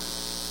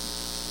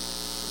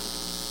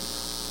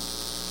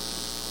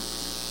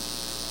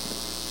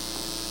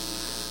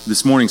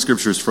This morning's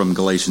scripture is from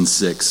Galatians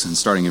 6, and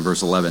starting in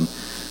verse 11.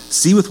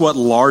 See with what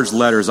large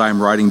letters I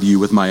am writing to you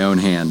with my own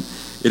hand.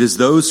 It is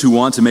those who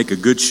want to make a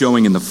good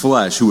showing in the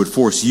flesh who would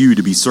force you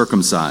to be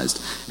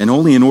circumcised, and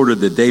only in order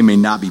that they may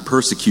not be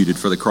persecuted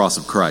for the cross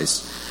of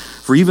Christ.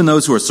 For even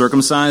those who are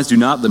circumcised do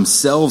not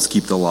themselves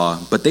keep the law,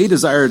 but they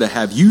desire to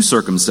have you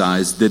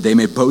circumcised, that they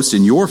may boast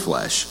in your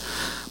flesh.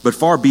 But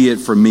far be it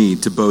from me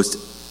to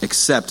boast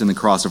except in the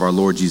cross of our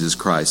Lord Jesus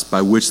Christ,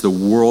 by which the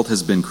world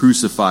has been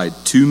crucified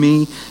to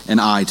me,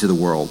 and I to the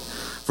world.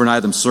 For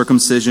neither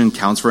circumcision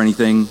counts for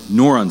anything,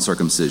 nor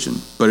uncircumcision,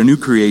 but a new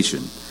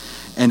creation.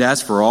 And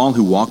as for all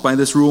who walk by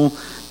this rule,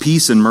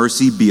 peace and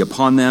mercy be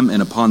upon them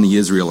and upon the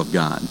Israel of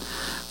God.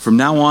 From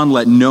now on,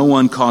 let no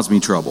one cause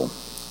me trouble,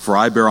 for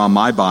I bear on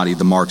my body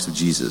the marks of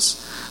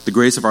Jesus. The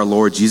grace of our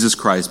Lord Jesus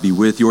Christ be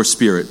with your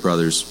spirit,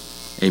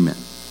 brothers. Amen.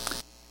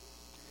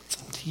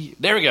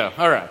 There we go.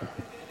 All right.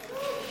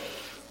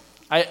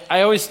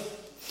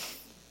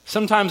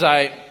 Sometimes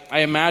I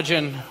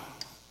imagine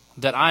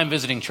that I'm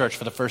visiting church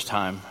for the first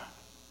time,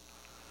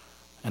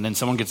 and then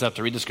someone gets up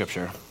to read the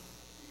scripture,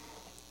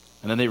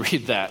 and then they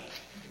read that.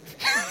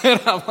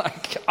 And I'm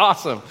like,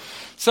 awesome.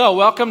 So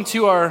welcome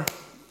to our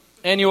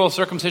annual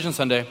Circumcision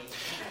Sunday.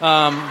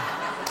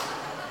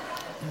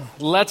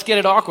 Let's get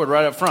it awkward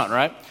right up front,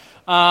 right?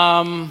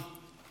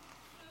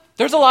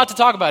 There's a lot to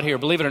talk about here,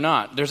 believe it or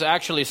not. There's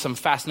actually some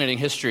fascinating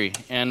history,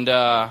 and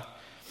I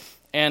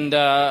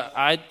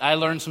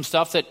learned some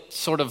stuff that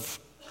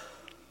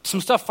some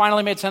stuff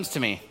finally made sense to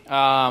me.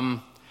 I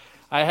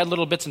had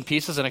little bits and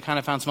pieces, and I kind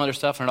of found some other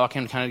stuff, and it all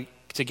came kind of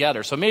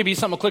together. So maybe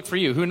something will click for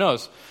you. Who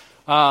knows?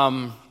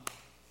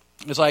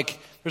 It's like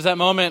there's that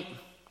moment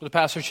where the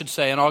pastor should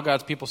say, and all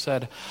God's people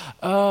said,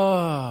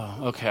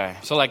 "Oh, okay."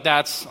 So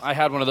I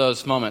had one of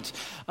those moments.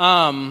 So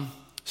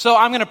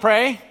I'm going to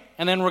pray,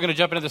 and then we're going to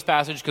jump into this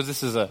passage because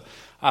this is a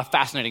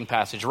fascinating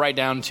passage, right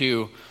down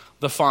to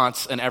the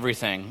fonts and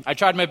everything. I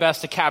tried my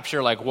best to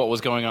capture what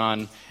was going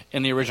on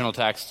in the original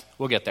text.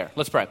 We'll get there.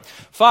 Let's pray.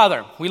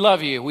 Father, we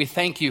love you. We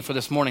thank you for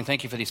this morning.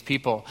 Thank you for these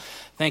people.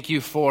 Thank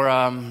you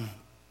for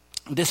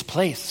this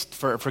place,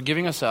 for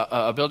giving us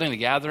a building to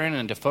gather in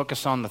and to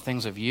focus on the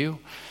things of you.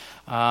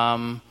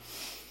 Thank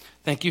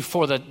you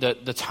for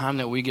the time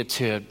that we get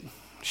to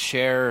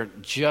share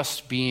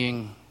just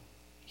being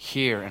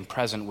here and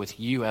present with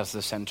you as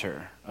the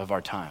center of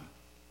our time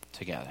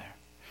together.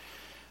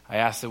 I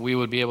ask that we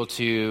would be able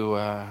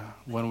to,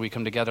 when we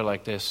come together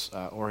like this,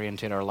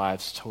 orientate our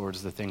lives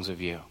towards the things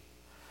of you.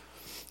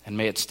 And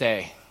may it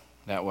stay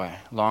that way,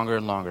 longer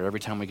and longer, every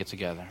time we get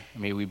together.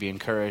 May we be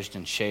encouraged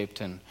and shaped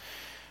and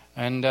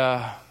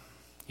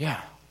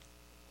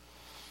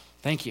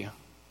thank you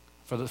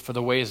for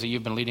the ways that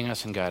you've been leading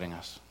us and guiding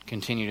us.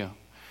 Continue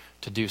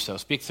to do so.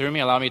 Speak through me.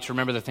 Allow me to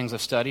remember the things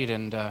I've studied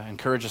and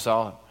encourage us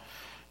all.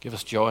 Give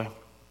us joy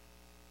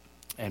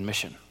and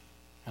mission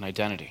and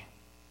identity.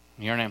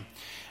 In your name.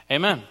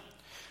 Amen.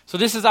 So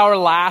this is our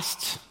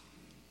last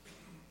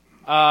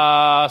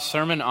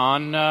sermon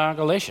on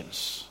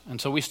Galatians. And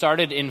so we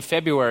started in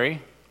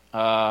February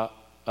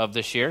of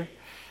this year.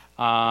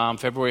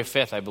 February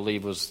 5th, I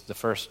believe, was the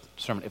first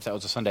sermon, if that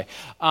was a Sunday.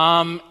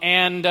 Throughout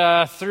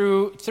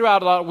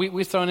a lot,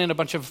 we've thrown in a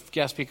bunch of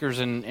guest speakers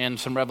and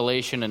some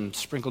revelation and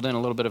sprinkled in a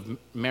little bit of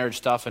marriage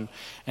stuff. And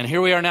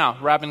here we are now,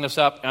 wrapping this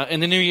up. In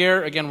the new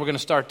year, again, we're going to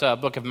start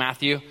book of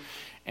Matthew.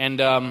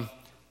 And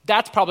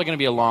that's probably going to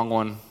be a long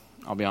one,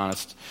 I'll be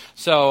honest.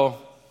 So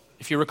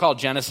if you recall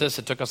Genesis,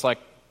 it took us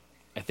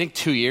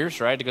 2 years,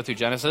 right, to go through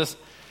Genesis.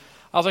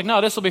 I was like,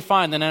 no, this will be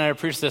fine. Then I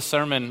preached this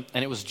sermon,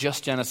 and it was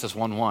just Genesis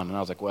 1:1. And I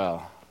was like,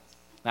 well,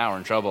 now we're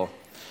in trouble.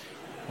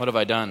 What have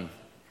I done?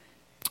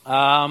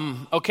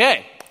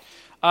 Okay.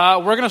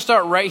 We're going to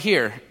start right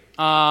here.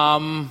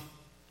 Galatians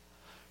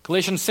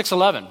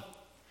 6:11.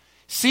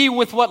 See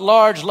with what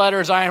large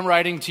letters I am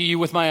writing to you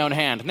with my own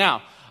hand.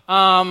 Now,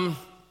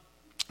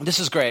 this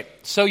is great.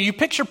 So you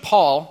picture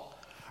Paul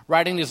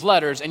writing these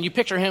letters, and you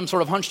picture him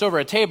sort of hunched over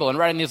a table and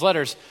writing these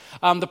letters.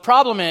 The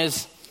problem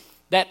is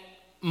that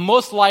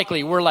most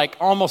likely, we're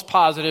almost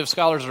positive,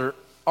 scholars are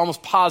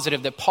almost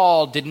positive that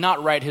Paul did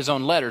not write his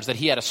own letters, that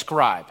he had a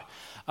scribe.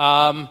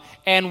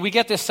 And we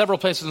get this several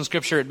places in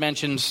Scripture. It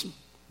mentions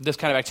this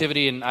kind of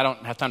activity, and I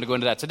don't have time to go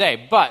into that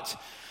today. But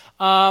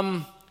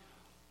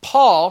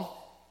Paul,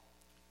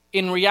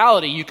 in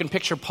reality, you can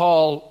picture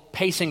Paul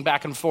pacing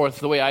back and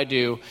forth the way I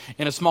do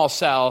in a small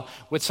cell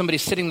with somebody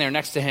sitting there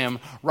next to him,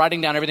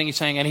 writing down everything he's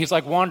saying, and he's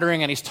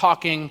wandering and he's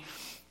talking.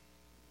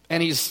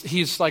 And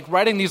he's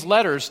writing these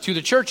letters to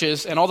the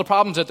churches and all the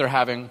problems that they're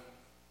having.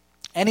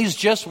 And he's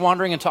just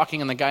wandering and talking,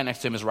 and the guy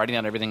next to him is writing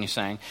down everything he's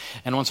saying.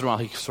 And once in a while,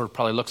 he sort of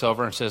probably looks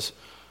over and says,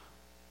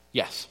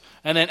 yes.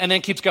 And then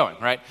keeps going,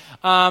 right?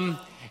 And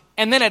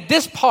then at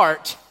this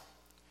part,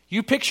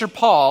 you picture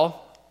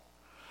Paul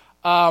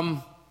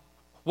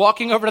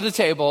walking over to the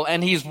table,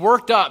 and he's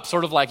worked up,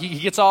 sort of he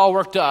gets all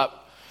worked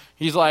up.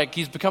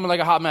 He's becoming like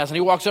a hot mess. And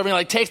he walks over and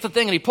he takes the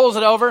thing and he pulls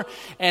it over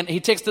and he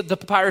takes the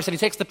papyrus and he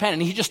takes the pen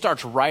and he just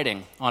starts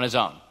writing on his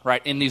own,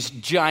 right? In these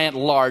giant,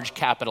 large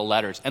capital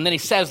letters. And then he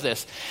says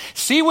this,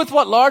 "See with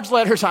what large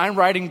letters I'm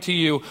writing to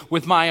you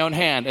with my own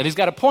hand." And he's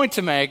got a point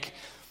to make.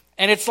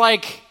 And it's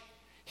like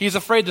he's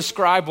afraid the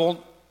scribe won't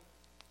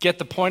get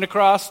the point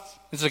across.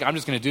 It's like, I'm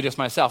just going to do this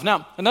myself.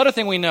 Now, another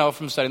thing we know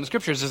from studying the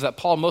scriptures is that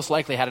Paul most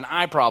likely had an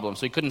eye problem,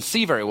 so he couldn't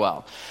see very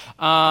well.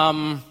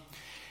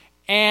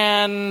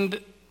 And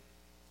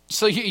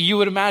so you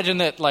would imagine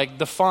that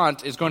the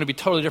font is going to be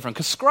totally different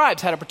because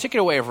scribes had a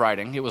particular way of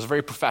writing. It was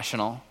very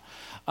professional.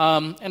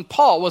 And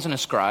Paul wasn't a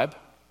scribe.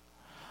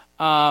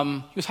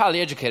 He was highly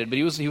educated, but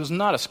he was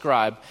not a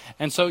scribe.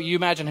 And so you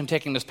imagine him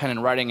taking this pen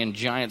and writing in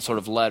giant sort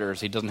of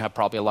letters. He doesn't have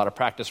probably a lot of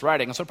practice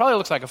writing. And so it probably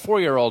looks like a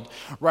 4-year-old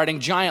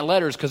writing giant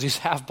letters because he's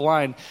half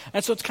blind.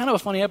 And so it's kind of a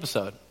funny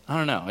episode. I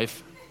don't know.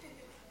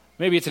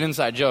 Maybe it's an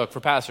inside joke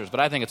for pastors, but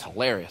I think it's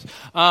hilarious.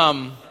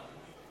 And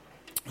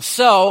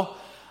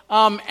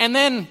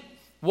then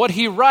what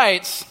he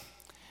writes,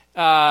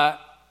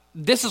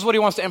 this is what he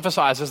wants to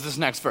emphasize is this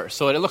next verse.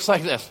 So it looks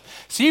like this.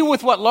 "See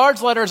with what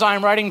large letters I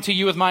am writing to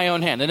you with my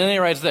own hand." And then he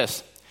writes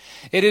this.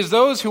 "It is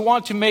those who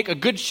want to make a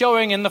good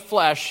showing in the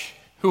flesh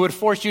who would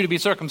force you to be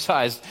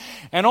circumcised,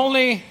 and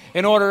only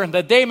in order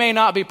that they may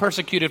not be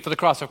persecuted for the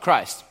cross of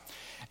Christ."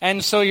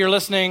 And so you're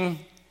listening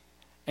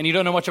and you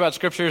don't know much about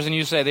scriptures and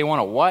you say, they want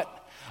a what?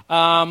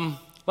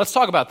 Let's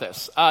talk about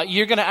this. As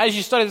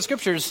you study the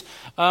scriptures,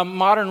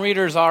 modern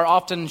readers are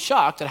often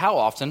shocked at how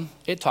often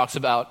it talks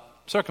about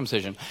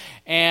circumcision.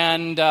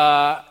 And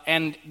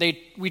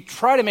we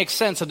try to make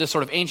sense of this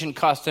sort of ancient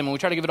custom, and we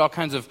try to give it all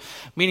kinds of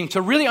meaning.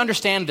 To really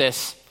understand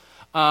this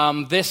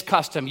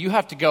custom, you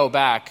have to go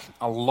back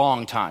a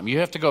long time. You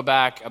have to go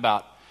back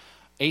about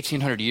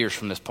 1,800 years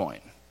from this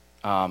point,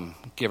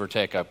 give or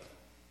take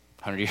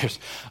 100 years.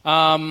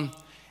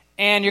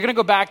 And you're going to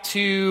go back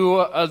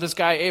to this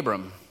guy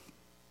Abram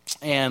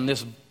and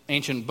this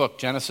ancient book,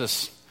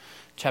 Genesis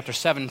chapter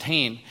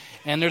 17.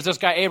 And there's this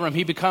guy Abram.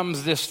 He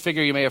becomes this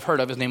figure you may have heard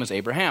of. His name is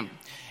Abraham.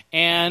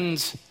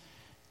 And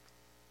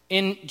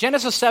in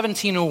Genesis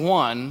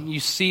 17:1, you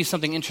see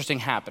something interesting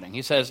happening.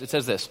 It says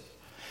this.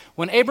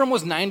 "When Abram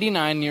was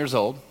 99 years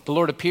old, the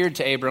Lord appeared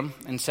to Abram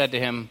and said to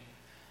him,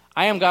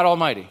 'I am God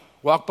Almighty.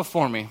 Walk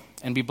before me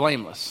and be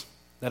blameless,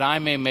 that I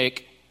may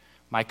make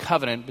my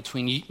covenant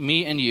between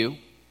me and you,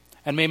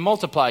 and may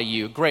multiply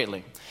you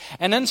greatly.'"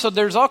 And then so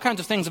there's all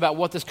kinds of things about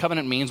what this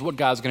covenant means, what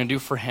God's going to do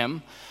for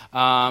him.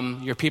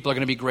 Your people are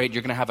going to be great.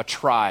 You're going to have a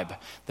tribe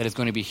that is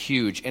going to be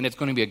huge, and it's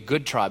going to be a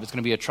good tribe. It's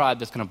going to be a tribe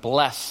that's going to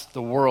bless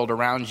the world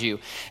around you.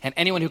 And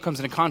anyone who comes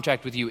into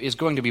contact with you is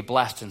going to be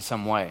blessed in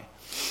some way.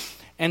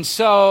 And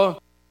so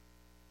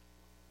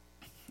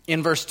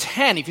in verse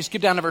 10, if you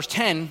skip down to verse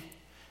 10,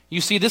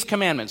 you see this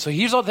commandment. So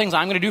here's all the things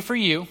I'm going to do for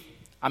you.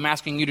 I'm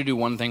asking you to do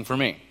one thing for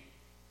me.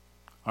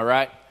 All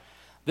right?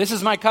 "This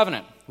is my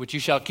covenant, which you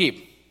shall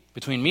keep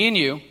between me and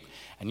you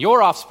and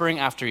your offspring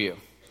after you.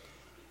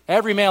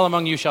 Every male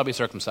among you shall be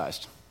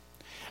circumcised."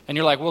 And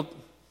you're like, well,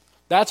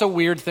 that's a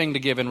weird thing to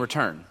give in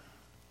return.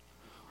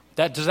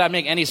 Does that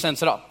make any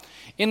sense at all?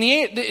 In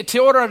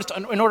order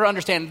to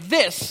understand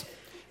this,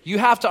 you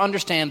have to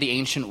understand the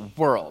ancient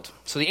world.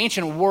 So the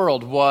ancient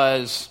world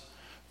was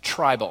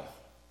tribal.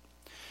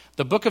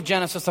 The book of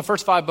Genesis, the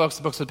first 5 books,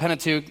 the books of the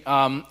Pentateuch,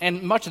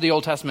 and much of the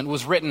Old Testament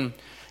was written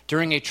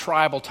during a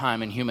tribal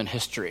time in human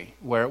history,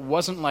 where it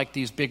wasn't like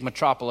these big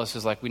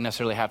metropolises like we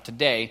necessarily have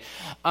today.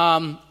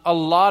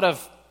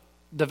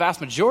 The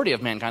vast majority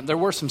of mankind, there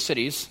were some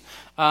cities,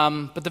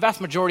 but the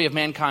vast majority of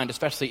mankind,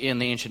 especially in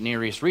the ancient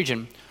Near East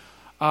region,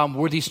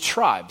 were these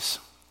tribes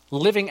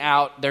living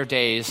out their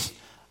days,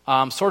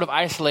 sort of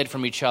isolated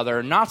from each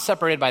other, not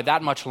separated by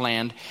that much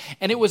land,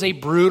 and it was a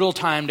brutal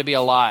time to be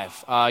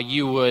alive.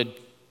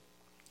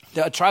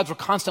 The tribes were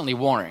constantly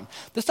warring.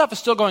 This stuff is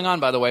still going on,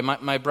 by the way.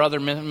 My brother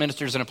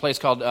ministers in a place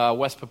called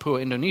West Papua,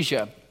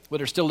 Indonesia, where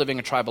they're still living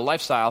a tribal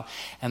lifestyle,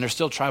 and there's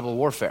still tribal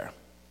warfare.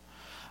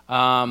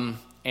 And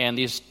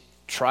these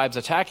tribes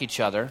attack each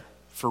other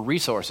for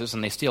resources,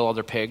 and they steal all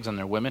their pigs and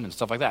their women and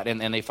stuff like that.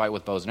 And they fight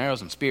with bows and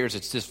arrows and spears.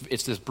 It's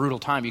this brutal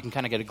time. You can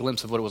kind of get a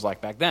glimpse of what it was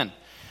like back then.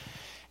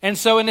 And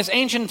so in this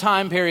ancient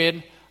time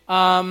period,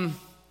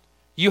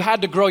 you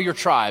had to grow your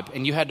tribe,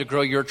 and you had to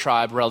grow your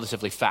tribe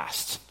relatively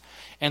fast.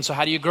 And so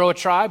how do you grow a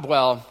tribe?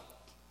 Well,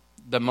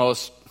 the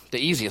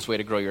easiest way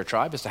to grow your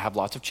tribe is to have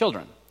lots of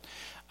children.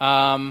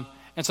 And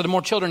so the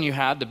more children you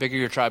had, the bigger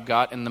your tribe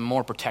got, and the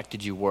more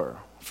protected you were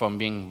from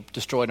being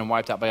destroyed and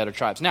wiped out by other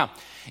tribes. Now,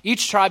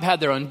 each tribe had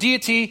their own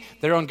deity,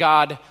 their own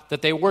god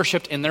that they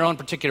worshipped in their own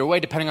particular way,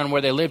 depending on where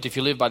they lived. If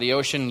you lived by the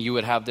ocean, you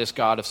would have this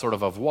god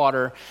of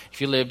water. If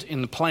you lived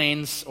in the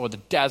plains or the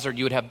desert,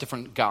 you would have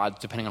different gods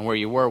depending on where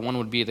you were. One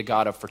would be the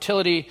god of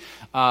fertility,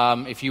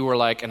 if you were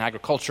like an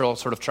agricultural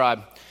sort of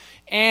tribe.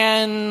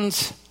 And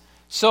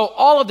so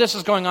all of this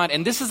is going on,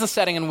 and this is the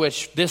setting in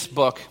which this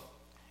book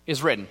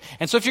is written.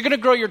 And so if you're going to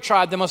grow your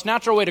tribe, the most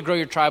natural way to grow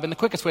your tribe, and the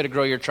quickest way to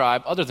grow your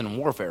tribe, other than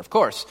warfare, of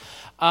course,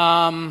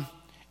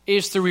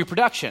 is through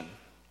reproduction.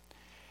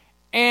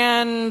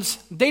 And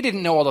they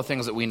didn't know all the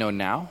things that we know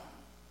now,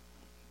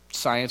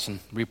 science and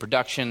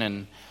reproduction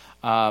and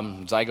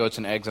zygotes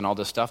and eggs and all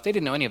this stuff. They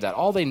didn't know any of that.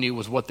 All they knew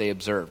was what they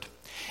observed.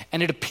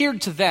 And it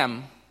appeared to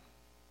them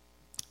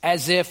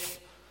as if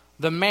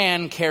the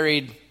man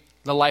carried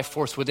the life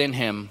force within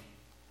him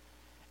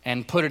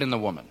and put it in the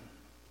woman,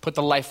 put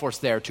the life force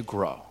there to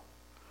grow.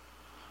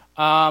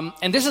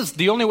 And this is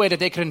the only way that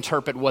they could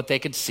interpret what they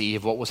could see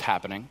of what was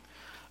happening.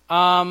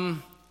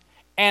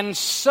 And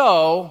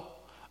so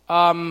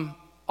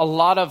a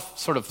lot of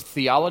sort of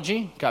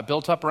theology got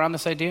built up around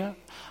this idea.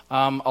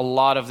 A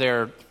lot of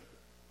their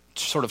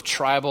sort of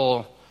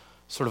tribal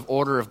sort of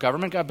order of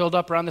government got built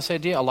up around this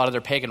idea. A lot of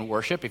their pagan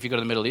worship, if you go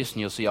to the Middle East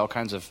and you'll see all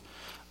kinds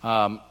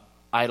of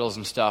idols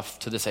and stuff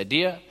to this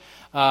idea,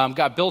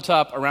 got built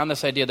up around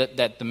this idea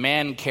that the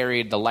man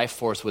carried the life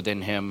force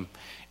within him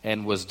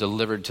and was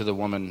delivered to the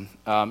woman.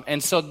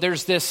 And so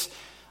there's this,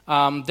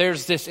 and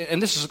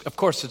this is, of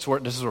course, this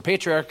is where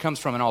patriarchy comes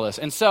from and all this.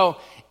 And so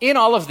in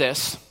all of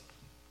this,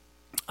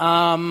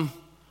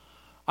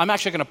 I'm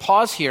actually going to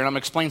pause here and I'm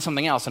going to explain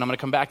something else, and I'm going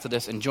to come back to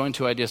this and join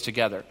two ideas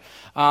together.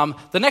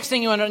 The next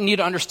thing you need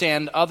to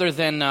understand, other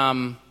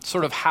than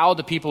sort of how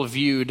the people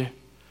viewed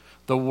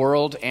the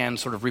world and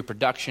sort of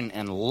reproduction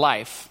and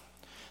life,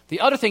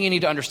 the other thing you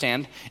need to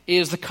understand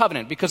is the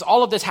covenant, because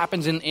all of this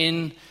happens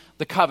in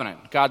the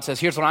covenant. God says,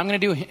 here's what I'm going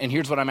to do, and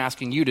here's what I'm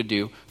asking you to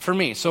do for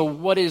me. So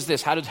what is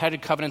this? How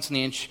did covenants in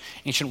the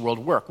ancient world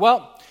work?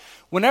 Well,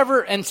 when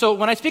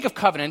I speak of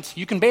covenants,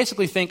 you can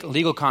basically think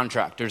legal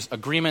contract. There's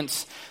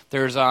agreements,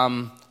 there's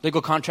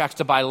legal contracts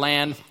to buy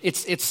land.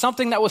 It's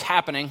something that was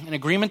happening, an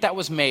agreement that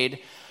was made,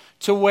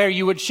 to where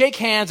you would shake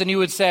hands and you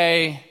would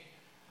say,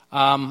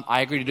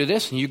 I agree to do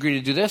this, and you agree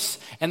to do this.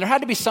 And there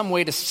had to be some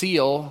way to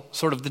seal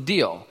sort of the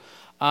deal.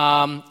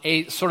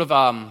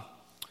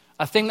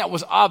 A thing that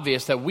was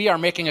obvious, that we are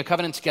making a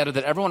covenant together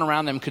that everyone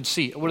around them could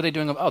see. What are they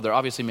doing? Oh, they're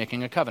obviously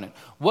making a covenant.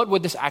 What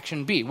would this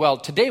action be? Well,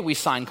 today we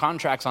sign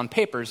contracts on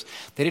papers.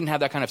 They didn't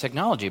have that kind of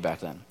technology back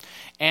then.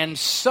 And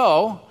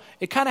so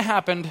it kind of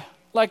happened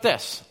like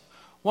this.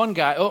 One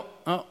guy,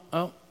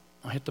 I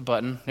hit the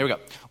button. There we go.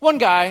 One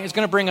guy is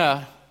going to bring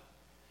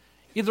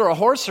either a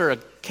horse or a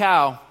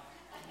cow,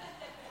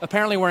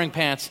 apparently wearing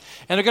pants,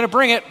 and they're going to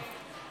bring it,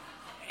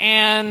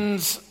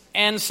 and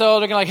so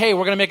they're going to hey,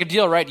 we're going to make a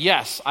deal, right?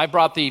 Yes, I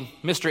brought the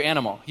mystery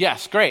animal.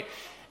 Yes, great.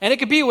 And it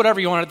could be whatever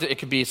you wanted. It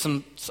could be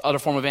some other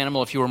form of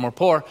animal if you were more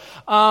poor.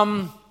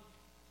 And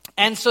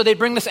so they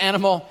bring this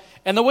animal,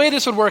 and the way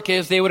this would work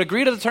is they would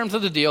agree to the terms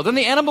of the deal. Then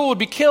the animal would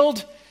be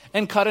killed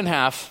and cut in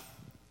half,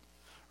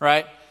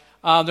 right?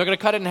 They're going to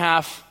cut it in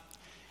half,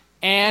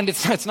 and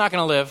it's not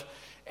going to live.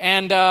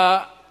 And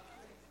they're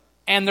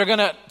going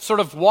to sort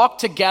of walk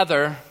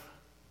together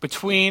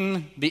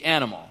between the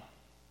animal.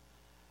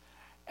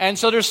 And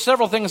so there's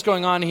several things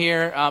going on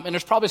here, and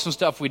there's probably some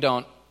stuff we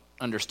don't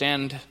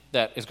understand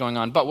that is going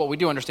on. But what we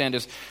do understand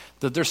is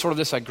that there's sort of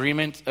this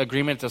agreement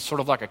that's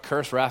sort of like a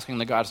curse. We're asking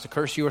the gods to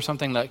curse you or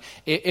something. Like,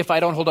 if I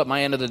don't hold up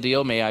my end of the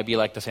deal, may I be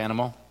like this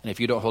animal. And if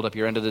you don't hold up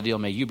your end of the deal,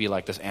 may you be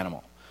like this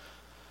animal.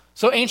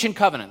 So ancient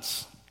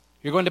covenants.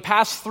 You're going to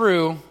pass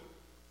through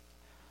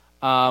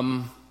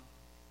a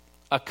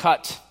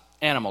cut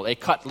animal, a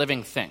cut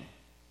living thing.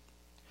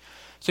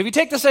 So if you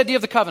take this idea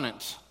of the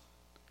covenant,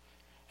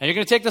 and you're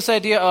going to take this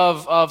idea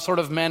of sort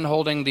of men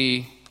holding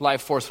the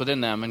life force within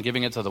them and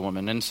giving it to the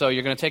woman. And so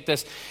you're going to take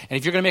this, and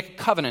if you're going to make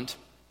a covenant,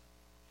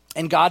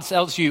 and God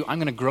tells you, I'm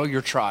going to grow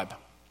your tribe,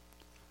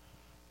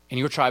 and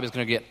your tribe is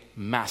going to get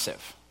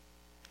massive,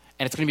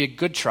 and it's going to be a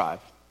good tribe.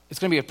 It's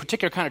going to be a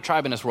particular kind of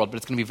tribe in this world, but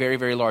it's going to be very,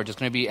 very large. It's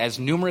going to be as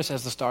numerous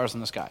as the stars in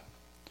the sky.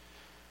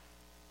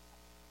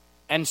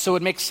 And so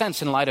it makes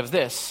sense in light of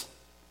this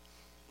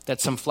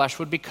that some flesh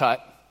would be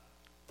cut,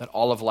 that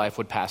all of life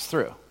would pass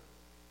through,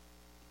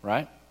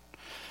 right?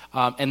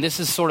 And this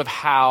is sort of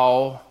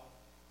how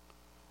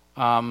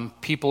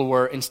people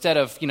were, instead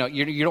of, you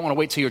don't want to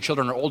wait till your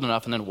children are old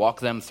enough and then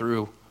walk them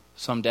through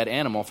some dead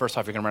animal. First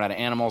off, you're going to run out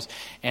of animals.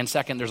 And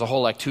second, there's a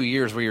whole 2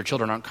 years where your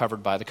children aren't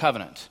covered by the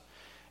covenant.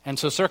 And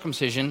so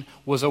circumcision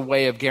was a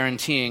way of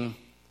guaranteeing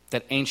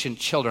that ancient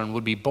children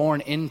would be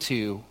born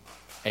into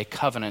a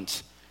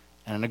covenant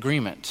and an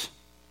agreement.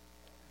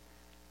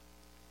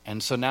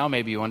 And so now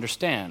maybe you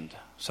understand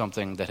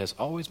something that has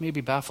always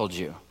maybe baffled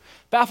you.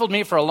 Baffled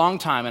me for a long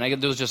time,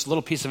 and there was just a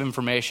little piece of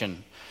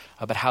information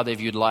about how they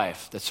viewed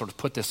life that sort of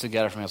put this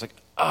together for me. I was like,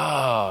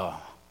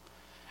 oh.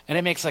 And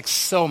it makes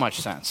so much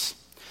sense.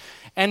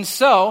 And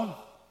so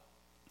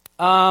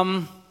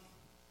here's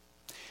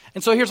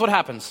what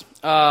happens.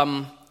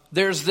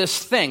 There's this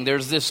thing,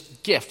 there's this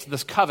gift,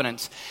 this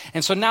covenant.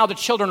 And so now the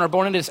children are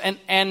born into this,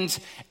 and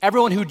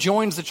everyone who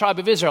joins the tribe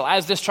of Israel,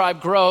 as this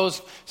tribe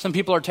grows, some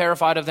people are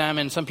terrified of them,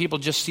 and some people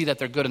just see that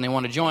they're good and they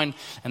want to join,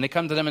 and they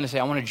come to them and they say,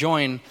 I want to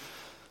join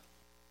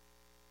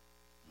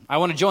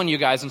you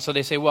guys. And so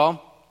they say,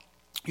 well,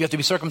 you have to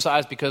be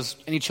circumcised because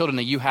any children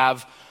that you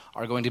have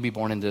are going to be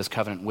born into this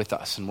covenant with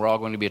us. And we're all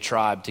going to be a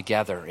tribe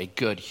together, a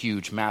good,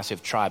 huge,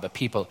 massive tribe, a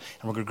people,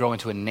 and we're going to grow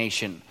into a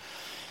nation.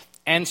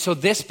 And so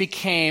this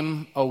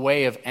became a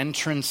way of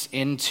entrance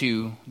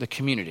into the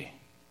community.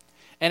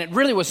 And it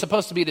really was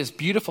supposed to be this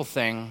beautiful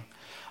thing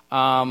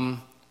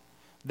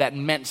that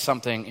meant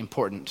something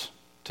important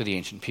to the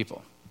ancient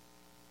people.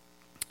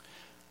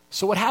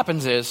 So what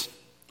happens is,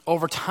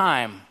 over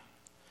time,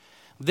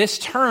 this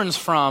turns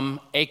from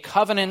a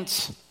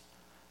covenant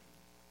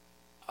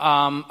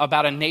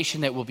about a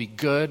nation that will be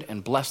good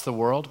and bless the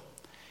world,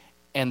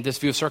 and this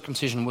view of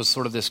circumcision was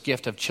sort of this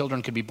gift of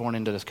children could be born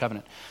into this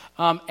covenant.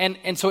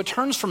 And so it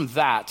turns from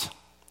that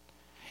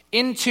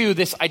into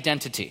this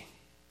identity.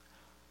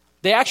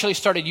 They actually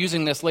started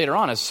using this later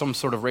on as some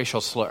sort of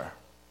racial slur.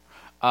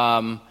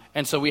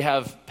 And so we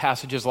have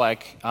passages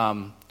like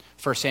 1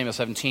 Samuel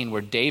 17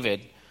 where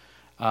David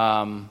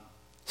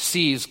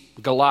sees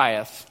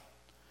Goliath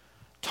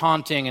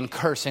taunting and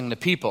cursing the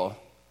people.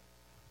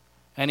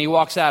 And he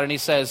walks out and he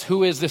says,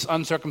 "Who is this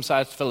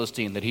uncircumcised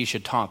Philistine that he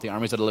should taunt the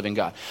armies of the living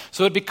God?"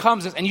 So it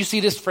becomes this, and you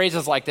see these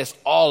phrases like this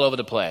all over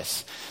the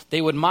place.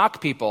 They would mock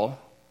people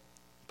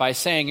by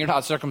saying, "You're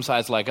not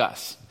circumcised like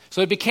us."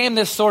 So it became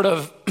this sort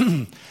of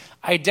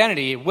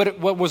identity. What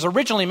was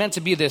originally meant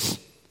to be this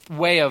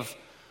way of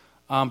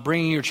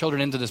bringing your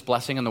children into this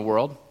blessing in the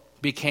world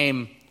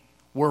became,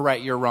 we're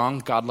right, you're wrong.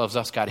 God loves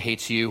us, God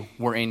hates you.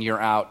 We're in,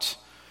 you're out.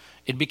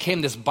 It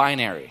became this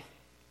binary,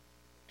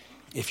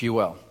 if you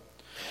will.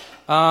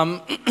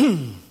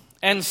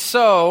 And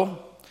so,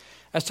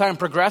 as time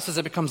progresses,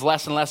 it becomes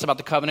less and less about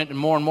the covenant and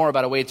more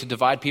about a way to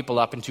divide people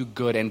up into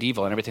good and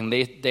evil. And everything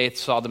they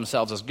saw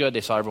themselves as good,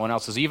 they saw everyone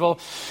else as evil.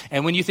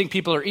 And when you think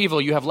people are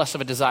evil, you have less of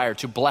a desire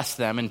to bless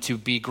them and to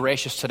be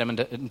gracious to them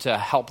and to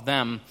help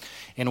them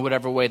in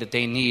whatever way that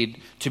they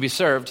need to be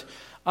served.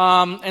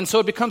 And so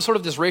it becomes sort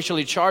of this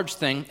racially charged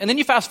thing. And then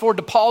you fast forward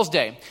to Paul's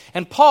day.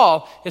 And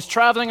Paul is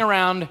traveling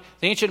around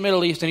the ancient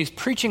Middle East, and he's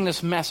preaching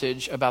this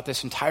message about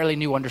this entirely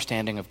new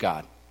understanding of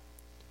God.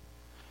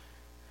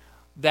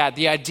 That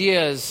the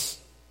ideas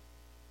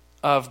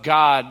of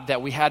God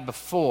that we had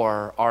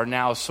before are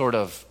now sort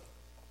of,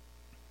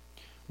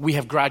 we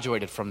have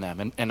graduated from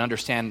them and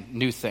understand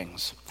new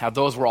things. How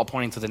those were all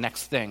pointing to the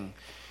next thing.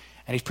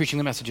 And he's preaching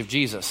the message of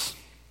Jesus.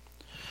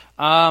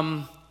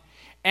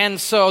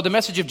 And so the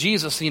message of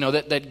Jesus,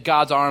 that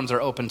God's arms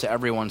are open to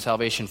everyone,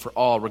 salvation for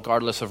all,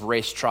 regardless of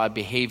race, tribe,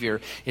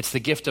 behavior. It's the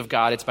gift of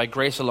God. It's by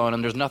grace alone,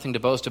 and there's nothing to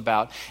boast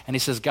about. And he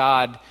says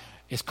God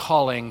is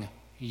calling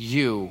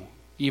you,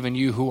 even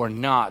you who are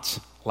not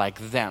like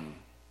them,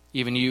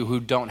 even you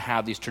who don't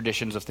have these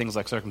traditions of things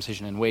like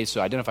circumcision and ways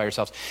to identify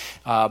yourselves.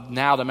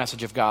 Now the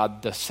message of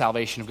God, the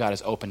salvation of God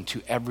is open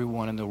to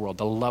everyone in the world.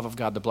 The love of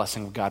God, the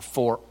blessing of God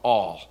for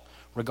all,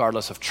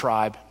 regardless of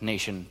tribe,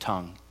 nation,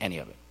 tongue, any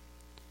of it.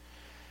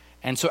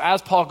 And so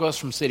as Paul goes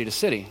from city to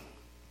city,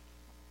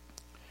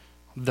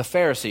 the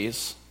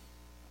Pharisees,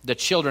 the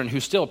children who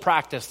still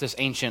practice this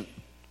ancient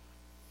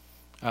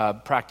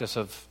practice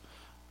of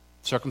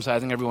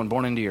circumcising everyone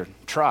born into your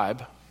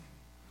tribe,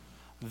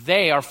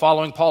 they are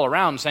following Paul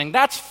around saying,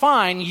 that's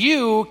fine,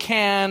 you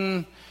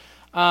can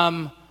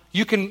know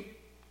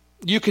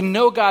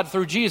God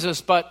through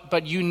Jesus,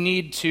 but you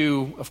need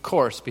to, of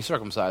course, be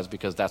circumcised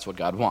because that's what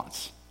God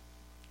wants.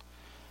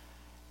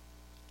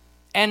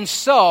 And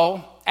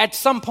so, at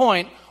some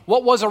point,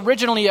 what was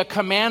originally a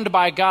command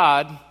by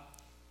God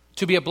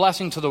to be a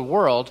blessing to the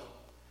world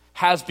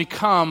has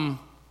become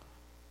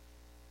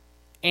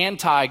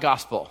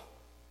anti-gospel.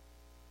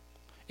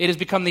 It has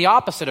become the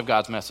opposite of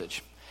God's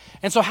message.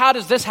 And so how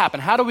does this happen?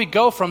 How do we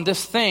go from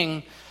this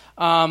thing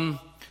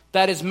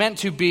that is meant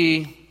to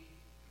be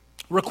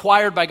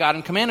required by God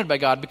and commanded by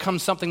God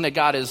becomes something that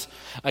God is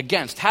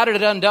against? How did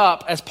it end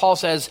up, as Paul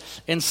says,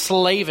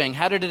 enslaving?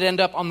 How did it end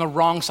up on the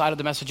wrong side of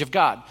the message of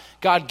God?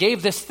 God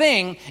gave this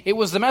thing, it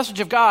was the message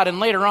of God, and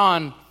later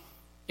on,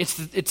 it's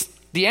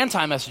the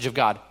anti-message of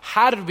God.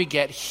 How did we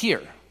get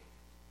here?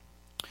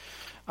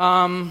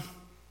 And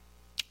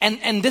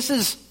this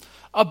is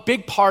a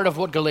big part of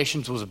what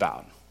Galatians was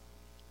about.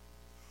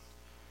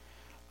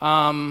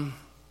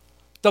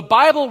 The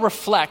Bible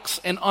reflects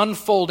an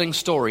unfolding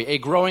story, a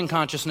growing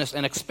consciousness,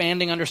 an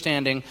expanding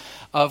understanding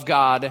of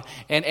God,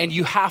 and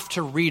you have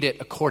to read it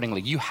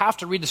accordingly. You have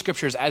to read the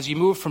scriptures as you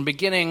move from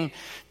beginning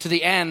to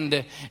the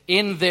end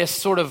in this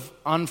sort of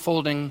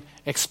unfolding,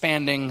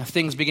 expanding,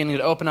 things beginning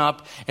to open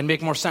up and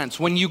make more sense.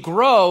 When you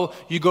grow,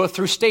 you go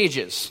through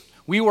stages.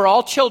 We were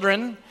all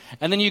children,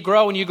 and then you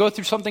grow and you go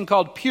through something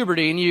called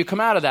puberty and you come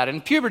out of that.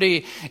 And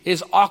puberty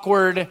is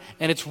awkward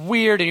and it's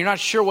weird and you're not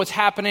sure what's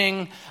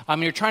happening.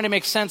 You're trying to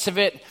make sense of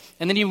it.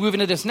 And then you move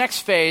into this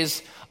next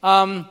phase.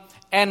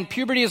 And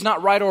puberty is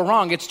not right or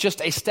wrong. It's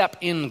just a step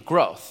in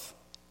growth.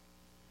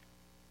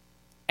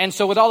 And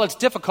so with all its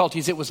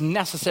difficulties, it was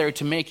necessary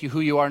to make you who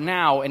you are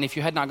now. And if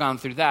you had not gone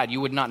through that,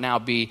 you would not now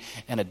be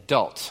an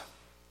adult.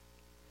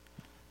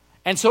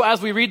 And so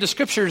as we read the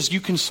scriptures,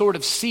 you can sort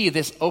of see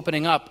this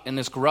opening up and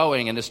this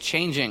growing and this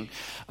changing.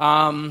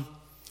 And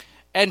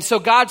so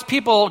God's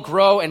people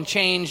grow and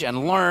change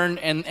and learn.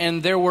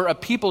 And there were a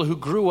people who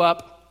grew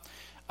up.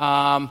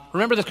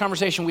 Remember this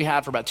conversation we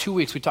had for about 2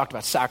 weeks? We talked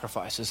about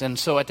sacrifices. And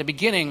so at the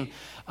beginning,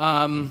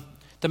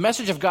 the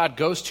message of God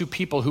goes to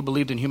people who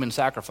believed in human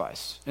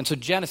sacrifice. And so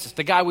Genesis,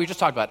 the guy we just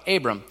talked about,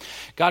 Abram,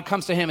 God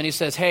comes to him and he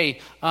says,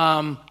 hey,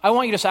 I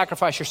want you to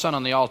sacrifice your son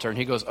on the altar. And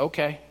he goes,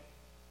 okay.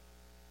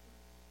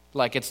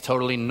 Like it's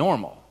totally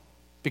normal.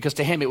 Because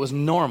to him it was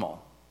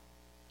normal.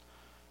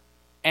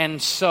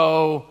 And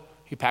so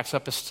he packs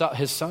up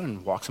his son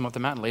and walks him up the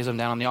mountain, lays him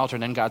down on the altar,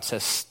 and then God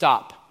says,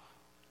 stop.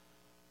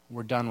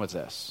 We're done with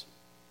this.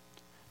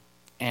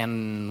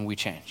 And we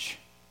change.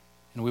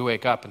 And we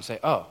wake up and say,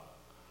 oh,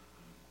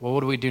 well,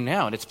 what do we do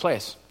now in its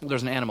place? Well,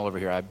 there's an animal over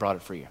here. I brought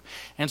it for you.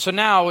 And so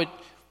now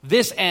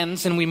this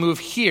ends and we move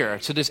here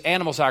to this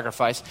animal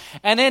sacrifice.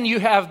 And then you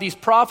have these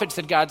prophets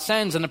that God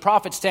sends, and the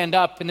prophets stand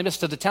up in the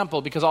midst of the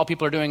temple because all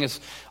people are doing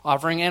is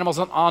offering animals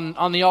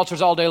on the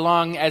altars all day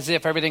long as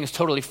if everything is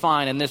totally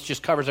fine, and this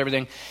just covers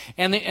everything.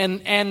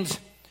 And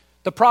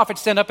the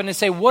prophets stand up and they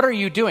say, what are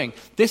you doing?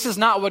 This is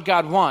not what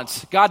God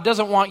wants. God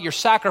doesn't want your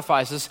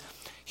sacrifices.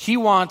 He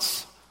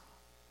wants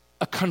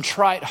a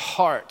contrite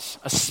heart,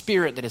 a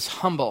spirit that is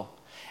humble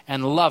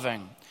and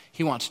loving.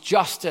 He wants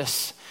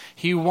justice.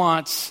 He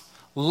wants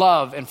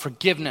love and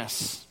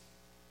forgiveness.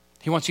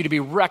 He wants you to be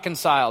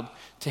reconciled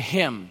to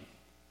him.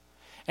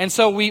 And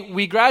so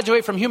we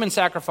graduate from human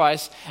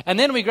sacrifice, and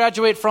then we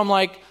graduate from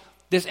like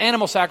this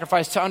animal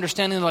sacrifice to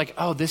understanding like,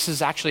 oh, this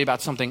is actually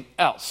about something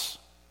else.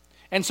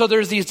 And so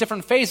there's these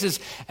different phases,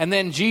 and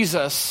then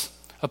Jesus,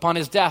 upon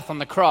his death on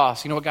the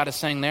cross, you know what God is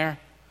saying there?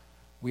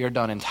 We are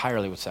done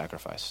entirely with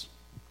sacrifice.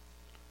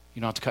 You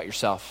don't have to cut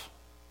yourself.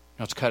 You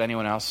don't have to cut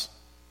anyone else.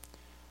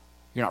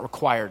 You're not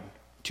required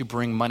to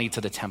bring money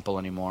to the temple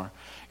anymore.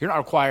 You're not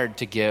required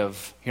to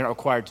give. You're not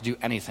required to do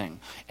anything.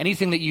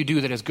 Anything that you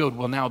do that is good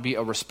will now be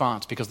a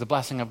response, because the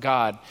blessing of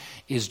God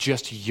is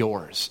just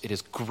yours. It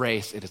is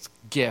grace. It is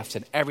gift.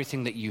 And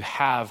everything that you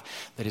have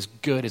that is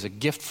good is a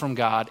gift from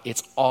God.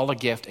 It's all a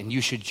gift, and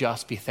you should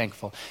just be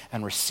thankful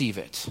and receive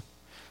it.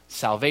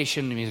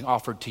 Salvation is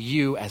offered to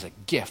you as a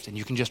gift, and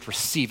you can just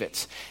receive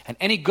it. And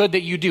any good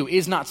that you do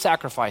is not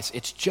sacrifice.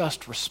 It's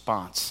just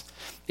response.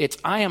 It's,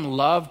 I am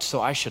loved,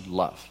 so I should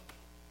love.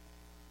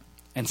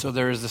 And so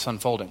there is this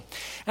unfolding.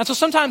 And so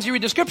sometimes you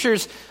read the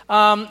scriptures. You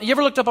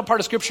ever looked up a part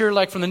of scripture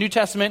like from the New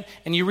Testament,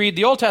 and you read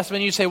the Old Testament,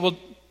 and you say, well,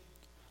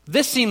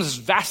 this seems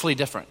vastly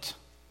different.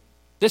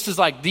 This is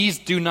like, these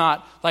do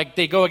not, like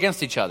they go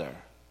against each other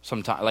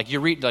sometimes. Like you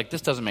read, like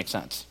this doesn't make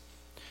sense.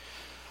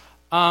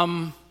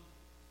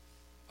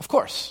 Of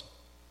course.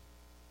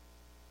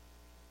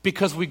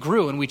 Because we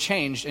grew and we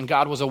changed, and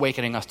God was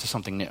awakening us to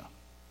something new.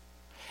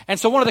 And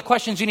so one of the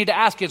questions you need to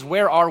ask is,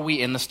 where are we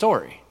in the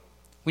story?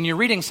 When you're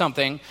reading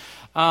something,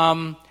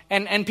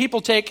 and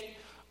people take,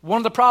 one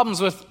of the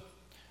problems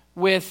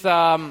with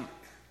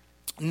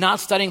not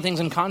studying things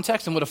in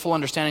context and with a full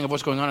understanding of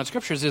what's going on in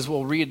scriptures is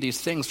we'll read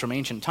these things from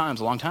ancient times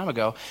a long time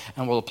ago,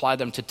 and we'll apply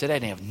them to today,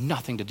 and they have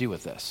nothing to do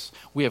with this.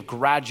 We have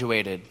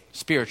graduated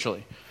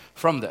spiritually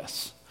from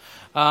this.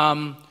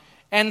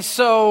 And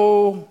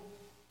so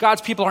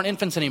God's people aren't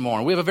infants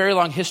anymore. We have a very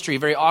long history,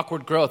 very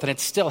awkward growth, and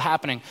it's still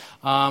happening.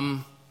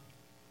 About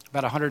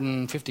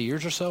 150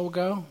 years or so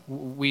ago,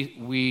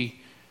 we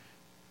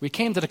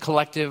came to the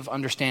collective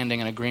understanding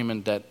and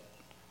agreement that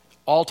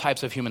all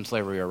types of human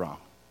slavery are wrong.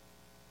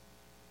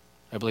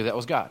 I believe that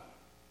was God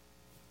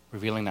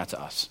revealing that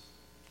to us,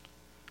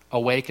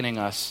 awakening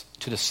us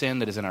to the sin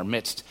that is in our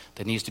midst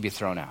that needs to be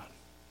thrown out.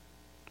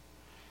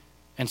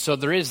 And so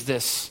there is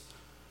this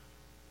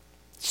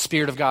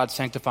Spirit of God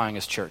sanctifying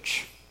his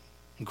church,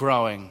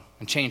 growing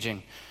and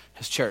changing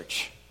his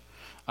church.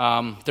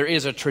 There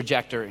is a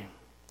trajectory.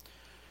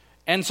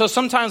 And so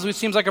sometimes it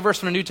seems like a verse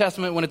from the New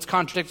Testament when it's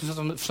contradicting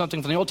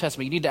something from the Old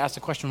Testament. You need to ask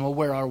the question, well,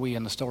 where are we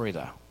in the story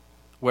though?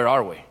 Where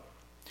are we?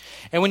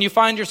 And when you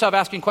find yourself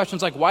asking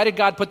questions like, why did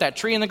God put that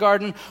tree in the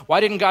garden?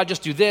 Why didn't God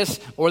just do this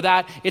or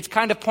that? It's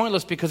kind of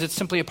pointless because it's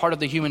simply a part of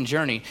the human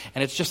journey.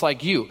 And it's just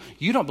like you.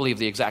 You don't believe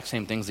the exact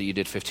same things that you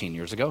did 15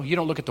 years ago. You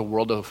don't look at the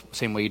world the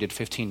same way you did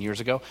 15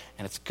 years ago.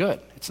 And it's good.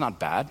 It's not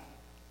bad.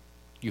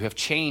 You have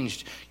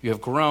changed. You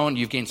have grown.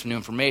 You've gained some new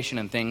information,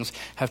 and things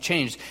have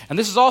changed. And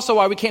this is also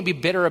why we can't be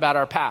bitter about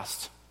our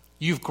past.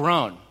 You've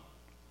grown.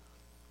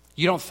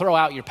 You don't throw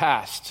out your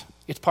past.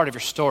 It's part of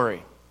your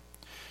story.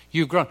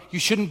 You've grown. You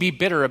shouldn't be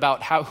bitter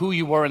about who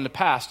you were in the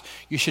past.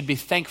 You should be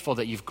thankful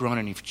that you've grown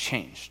and you've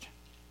changed.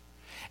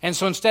 And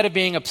so instead of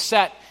being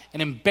upset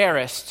and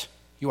embarrassed,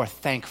 you are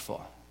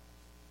thankful.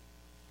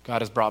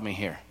 God has brought me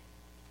here.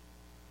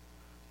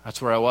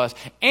 That's where I was.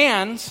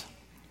 And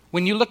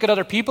when you look at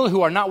other people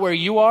who are not where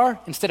you are,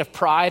 instead of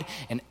pride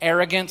and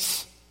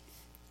arrogance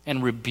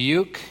and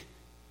rebuke,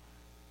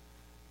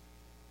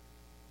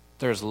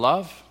 there's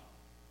love,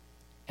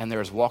 and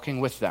there's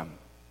walking with them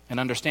and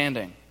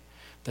understanding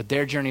that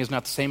their journey is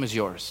not the same as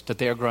yours, that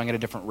they are growing at a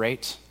different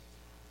rate,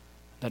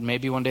 that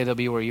maybe one day they'll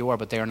be where you are,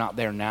 but they are not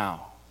there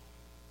now.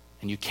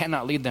 And you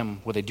cannot lead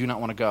them where they do not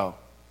want to go.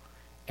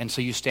 And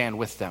so you stand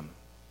with them,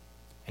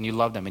 and you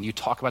love them, and you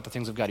talk about the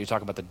things of God. You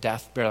talk about the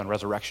death, burial, and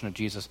resurrection of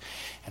Jesus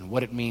and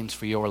what it means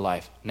for your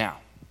life now.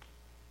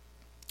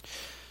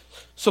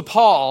 So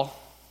Paul,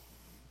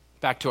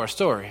 back to our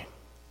story,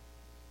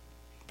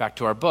 back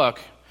to our book,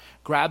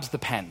 grabs the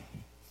pen.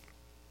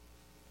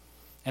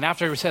 And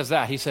after he says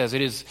that, he says,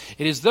 it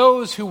is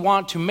those who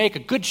want to make a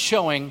good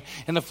showing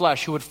in the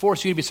flesh who would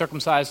force you to be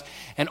circumcised,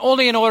 and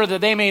only in order that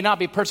they may not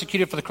be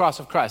persecuted for the cross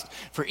of Christ.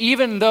 For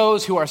even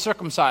those who are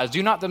circumcised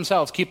do not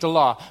themselves keep the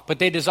law, but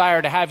they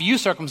desire to have you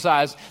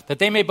circumcised, that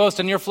they may boast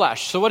in your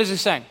flesh. So what is he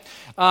saying?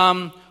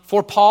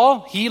 For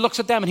Paul, he looks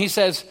at them and he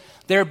says,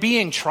 they're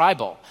being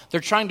tribal. They're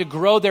trying to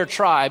grow their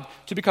tribe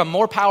to become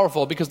more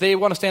powerful because they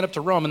want to stand up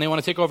to Rome and they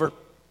want to take over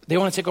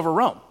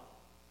Rome.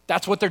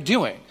 That's what they're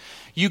doing.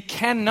 You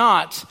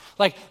cannot,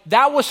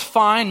 that was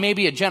fine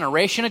maybe a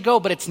generation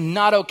ago, but it's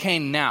not okay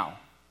now.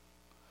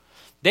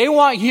 They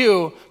want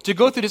you to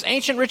go through this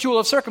ancient ritual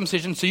of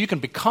circumcision so you can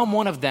become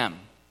one of them.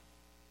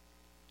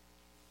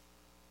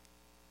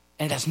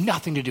 And it has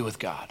nothing to do with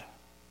God.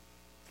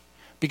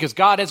 Because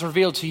God has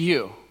revealed to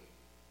you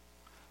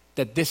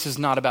that this is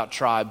not about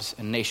tribes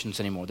and nations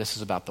anymore. This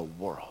is about the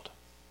world.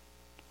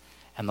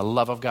 And the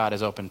love of God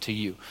is open to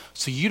you.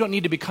 So you don't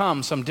need to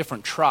become some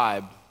different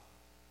tribe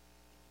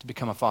to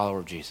become a follower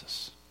of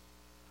Jesus,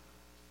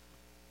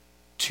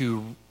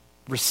 to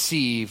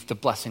receive the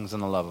blessings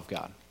and the love of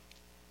God.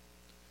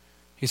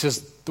 He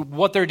says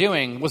what they're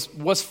doing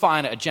was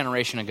fine a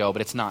generation ago,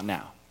 but it's not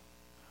now.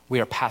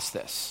 We are past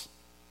this.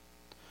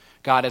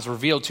 God has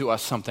revealed to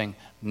us something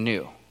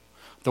new.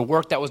 The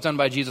work that was done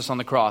by Jesus on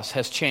the cross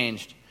has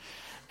changed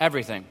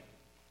everything.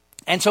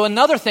 And so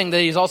another thing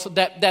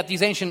that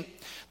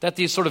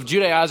these sort of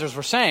Judaizers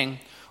were saying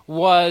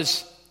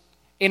was,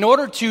 in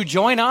order to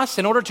join us,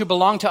 in order to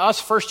belong to us,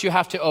 first you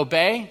have to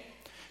obey,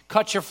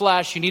 cut your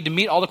flesh, you need to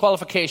meet all the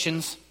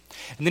qualifications,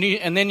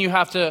 and then you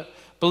have to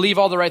believe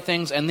all the right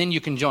things, and then you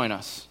can join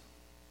us.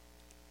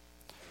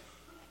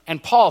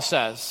 And Paul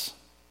says,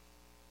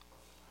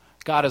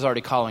 God is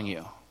already calling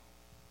you.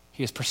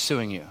 He is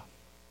pursuing you.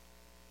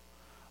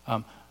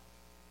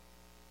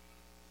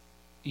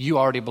 You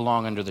already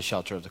belong under the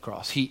shelter of the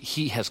cross.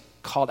 He has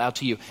called out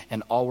to you,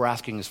 and all we're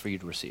asking is for you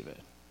to receive it.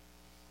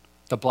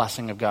 The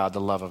blessing of God, the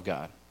love of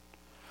God.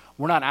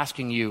 We're not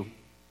asking you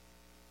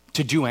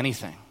to do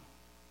anything.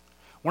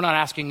 We're not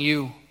asking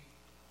you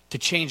to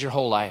change your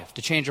whole life,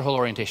 to change your whole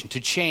orientation,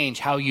 to change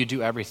how you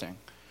do everything.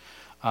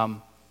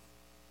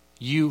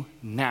 You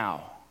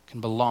now can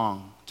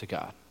belong to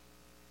God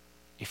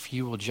if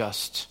you will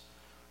just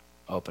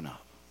open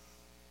up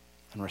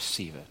and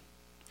receive it.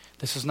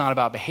 This is not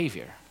about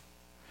behavior.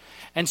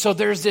 And so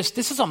this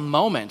is a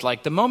moment,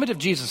 like the moment of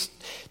Jesus,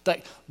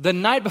 like the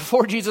night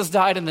before Jesus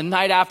died and the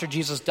night after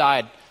Jesus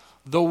died,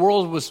 the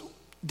world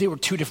they were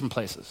two different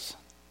places.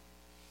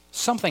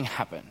 Something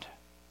happened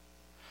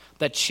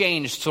that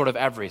changed sort of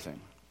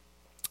everything.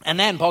 And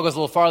then Paul goes a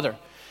little farther and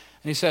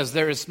he says,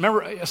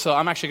 so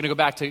I'm actually going to go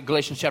back to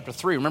Galatians chapter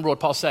 3. Remember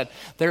what Paul said,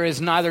 there is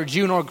neither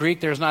Jew nor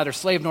Greek, there is neither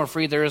slave nor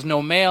free, there is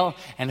no male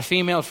and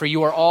female, for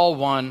you are all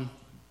one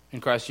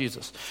in Christ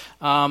Jesus.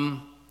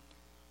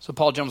 So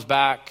Paul jumps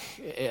back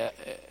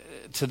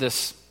to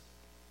this.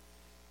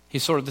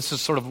 This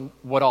is sort of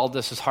what all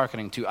this is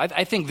hearkening to.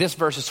 I think this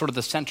verse is sort of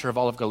the center of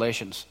all of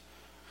Galatians.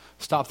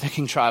 Stop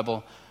thinking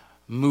tribal.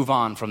 Move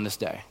on from this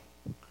day.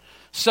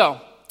 So,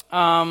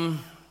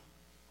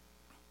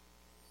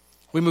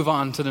 we move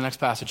on to the next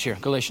passage here.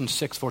 Galatians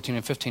 6, 14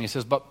 and 15. He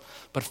says, But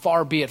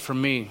far be it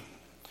from me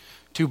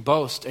to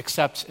boast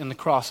except in the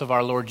cross of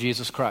our Lord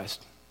Jesus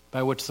Christ,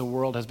 by which the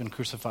world has been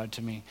crucified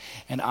to me,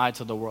 and I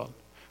to the world.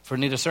 For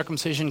neither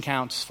circumcision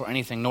counts for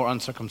anything, nor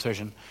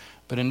uncircumcision,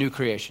 but a new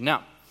creation.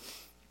 Now,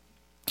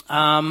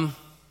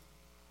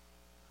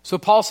 so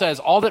Paul says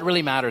all that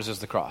really matters is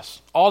the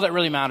cross. All that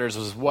really matters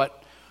is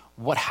what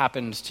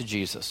happened to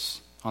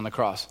Jesus on the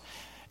cross.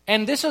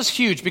 And this is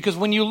huge because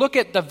when you look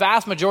at the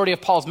vast majority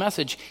of Paul's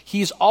message,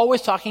 he's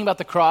always talking about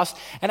the cross.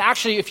 And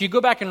actually, if you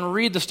go back and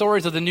read the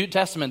stories of the New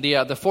Testament,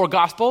 the four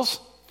Gospels,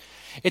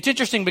 it's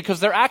interesting because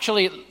they're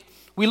actually...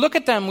 We look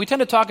at them, we tend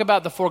to talk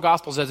about the four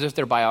Gospels as if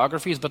they're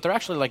biographies, but they're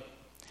actually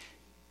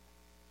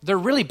they're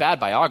really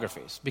bad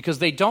biographies because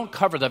they don't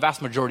cover the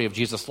vast majority of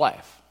Jesus'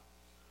 life.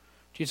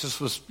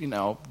 Jesus was,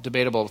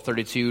 debatable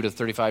 32 to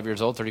 35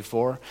 years old,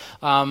 34.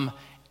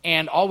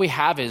 And all we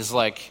have is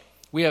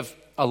we have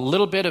a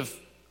little bit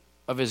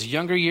of his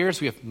younger years.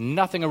 We have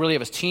nothing really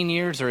of his teen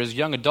years or his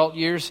young adult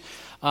years.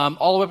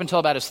 All the way up until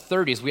about his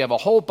 30s, we have a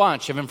whole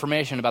bunch of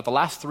information about the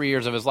last 3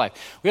 years of his life.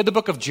 We had the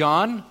book of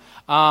John.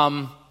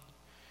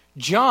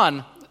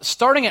 John,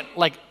 starting at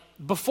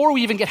before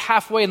we even get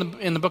halfway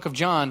in the book of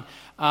John,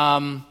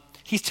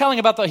 he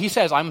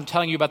says, I'm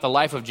telling you about the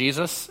life of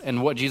Jesus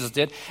and what Jesus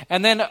did.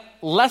 And then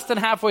less than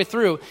halfway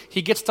through,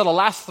 he gets to the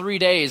last 3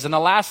 days, and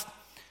the last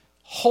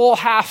whole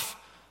half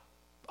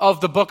of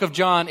the book of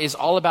John is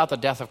all about the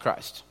death of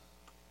Christ.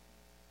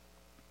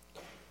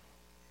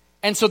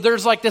 And so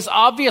there's this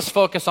obvious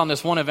focus on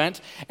this one event,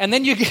 and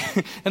then you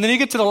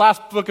get to the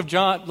last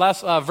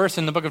verse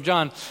in the book of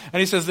John, and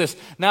he says this: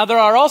 Now there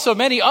are also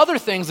many other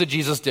things that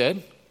Jesus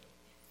did,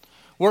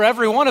 were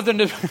every one of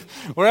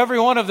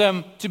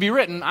them to be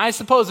written. I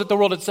suppose that the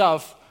world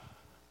itself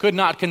could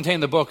not contain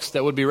the books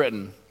that would be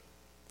written.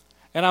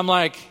 And I'm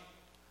like,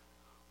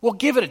 well,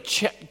 give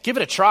it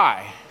a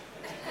try.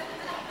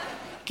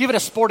 give it a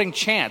sporting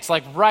chance.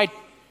 Like, write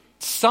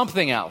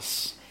something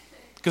else.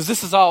 Because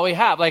this is all we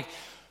have. Like,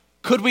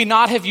 could we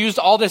not have used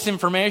all this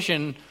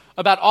information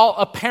about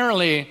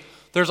apparently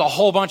there's a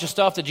whole bunch of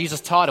stuff that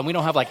Jesus taught and we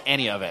don't have like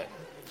any of it.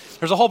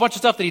 There's a whole bunch of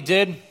stuff that he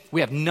did.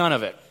 We have none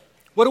of it.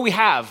 What do we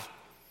have?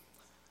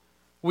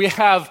 We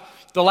have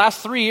the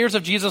last 3 years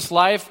of Jesus'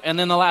 life and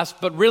then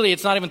but really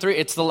it's not even 3,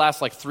 it's the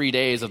last like 3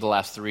 days of the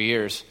last 3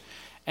 years.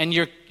 And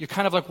you're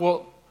kind of like,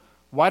 well,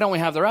 why don't we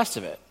have the rest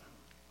of it?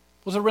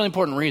 Well, there's a really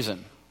important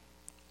reason.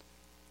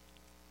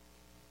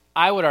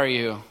 I would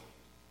argue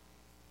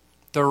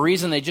the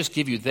reason they just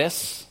give you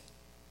this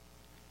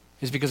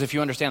is because if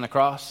you understand the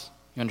cross,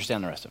 you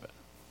understand the rest of it.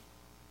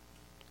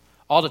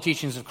 All the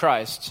teachings of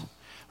Christ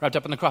wrapped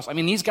up in the cross. I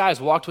mean, these guys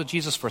walked with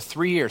Jesus for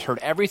 3 years, heard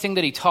everything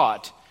that he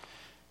taught,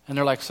 and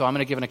they're like, so I'm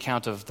going to give an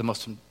account of the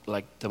most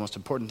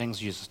important things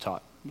Jesus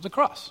taught. The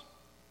cross.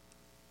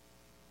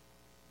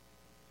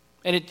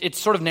 And it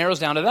sort of narrows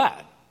down to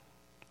that.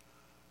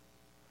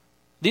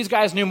 These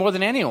guys knew more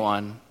than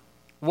anyone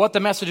what the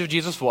message of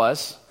Jesus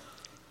was,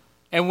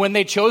 and when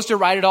they chose to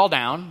write it all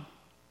down,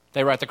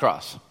 they write the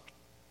cross.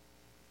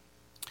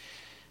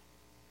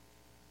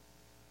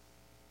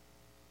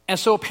 And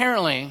so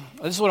apparently,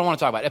 this is what I want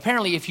to talk about.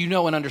 Apparently, if you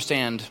know and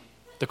understand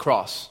the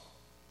cross,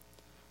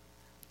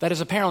 that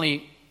is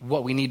apparently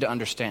what we need to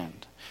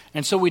understand.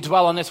 And so we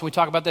dwell on this and we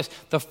talk about this.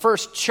 The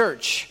first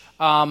church,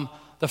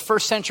 the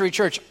first century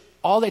church,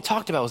 all they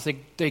talked about was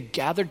they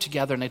gathered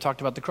together and they talked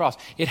about the cross.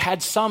 It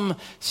had some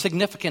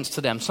significance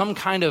to them, some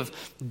kind of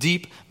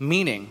deep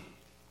meaning.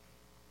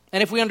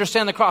 And if we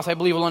understand the cross, I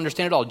believe we'll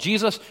understand it all.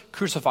 Jesus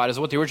crucified is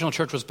what the original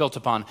church was built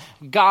upon.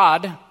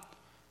 God,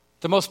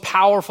 the most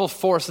powerful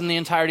force in the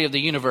entirety of the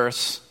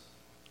universe,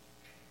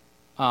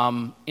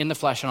 in the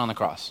flesh and on the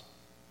cross.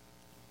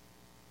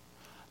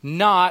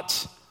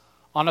 Not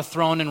on a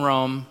throne in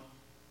Rome,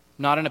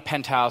 not in a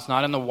penthouse,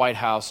 not in the White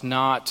House,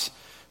 not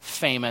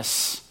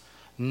famous,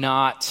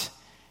 not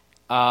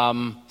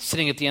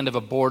sitting at the end of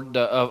a board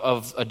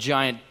of a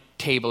giant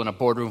table in a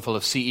boardroom full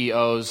of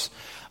CEOs,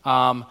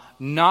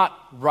 not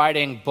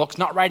writing books,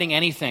 not writing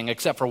anything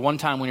except for one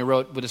time when he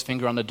wrote with his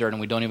finger on the dirt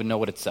and we don't even know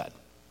what it said.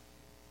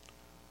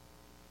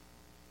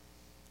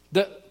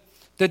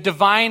 The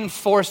divine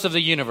force of the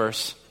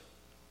universe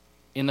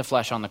in the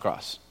flesh on the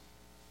cross.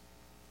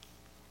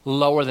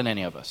 Lower than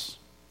any of us.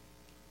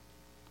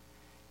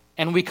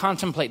 And we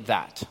contemplate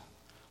that.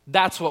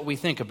 That's what we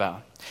think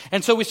about.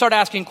 And so we start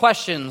asking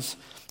questions,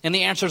 and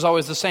the answer is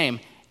always the same.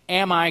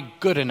 Am I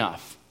good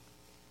enough?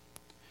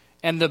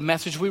 And the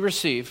message we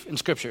receive in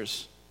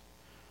scriptures,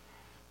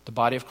 the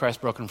body of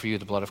Christ broken for you,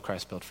 the blood of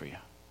Christ spilled for you.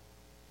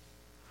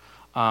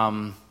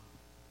 Am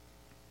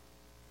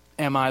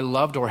I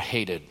loved or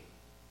hated?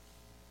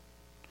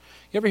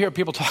 You ever hear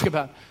people talk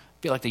about,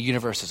 feel like the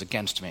universe is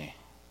against me?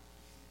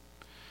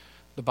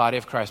 The body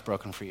of Christ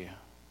broken for you.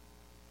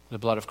 The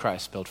blood of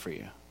Christ spilled for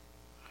you.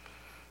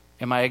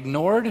 Am I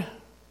ignored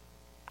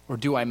or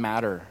do I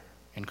matter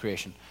in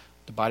creation?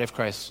 The body of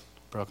Christ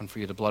broken for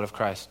you. The blood of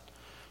Christ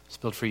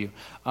spilled for you.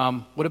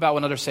 What about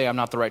when others say I'm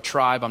not the right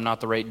tribe, I'm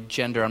not the right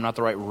gender, I'm not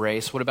the right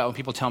race? What about when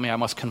people tell me I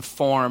must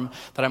conform,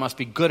 that I must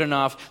be good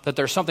enough, that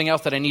there's something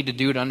else that I need to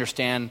do to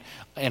understand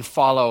and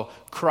follow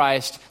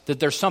Christ, that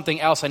there's something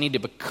else I need to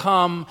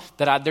become,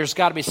 that there's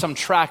got to be some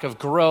track of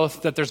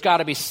growth, that there's got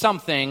to be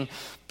something,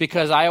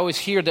 because I always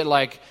hear that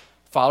like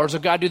followers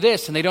of God do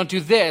this and they don't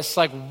do this.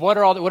 Like what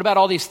about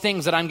all these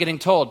things that I'm getting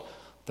told?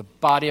 The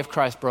body of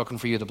Christ broken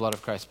for you, the blood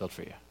of Christ spilled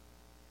for you.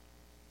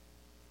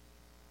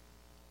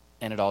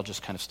 And it all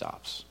just kind of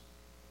stops.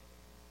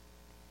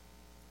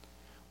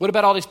 What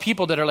about all these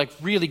people that are like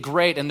really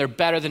great and they're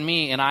better than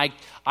me and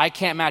I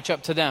can't match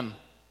up to them?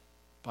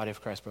 Body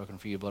of Christ broken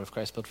for you, blood of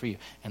Christ spilled for you,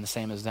 and the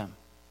same as them.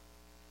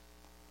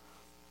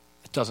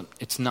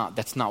 That's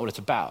not what it's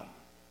about.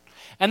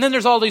 And then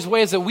there's all these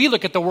ways that we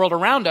look at the world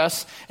around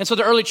us. And so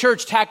the early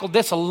church tackled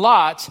this a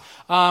lot.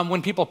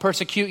 When people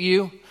persecute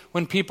you,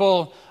 when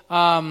people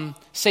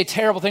say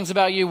terrible things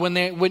about you,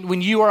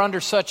 when you are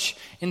under such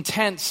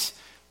intense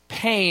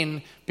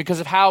pain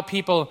because of how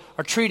people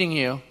are treating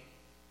you,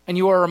 and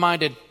you are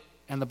reminded,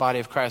 and the body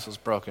of Christ was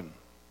broken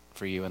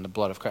for you, and the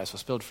blood of Christ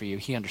was spilled for you.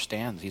 He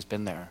understands. He's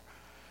been there.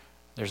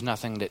 There's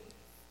nothing that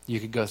you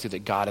could go through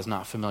that God is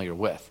not familiar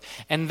with.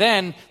 And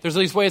then there's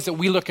these ways that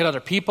we look at other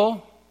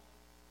people.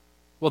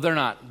 Well, they're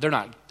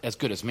not as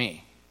good as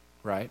me,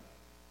 right?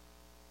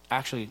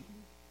 Actually,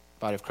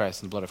 body of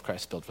Christ and the blood of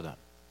Christ spilled for them.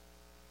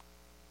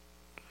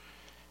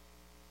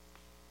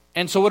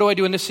 And so what do I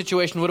do in this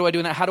situation? What do I do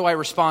in that? How do I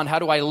respond? How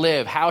do I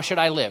live? How should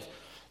I live?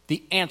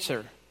 The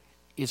answer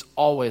is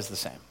always the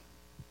same.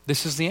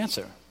 This is the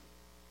answer.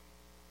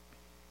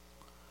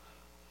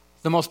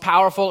 The most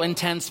powerful,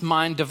 intense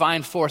mind,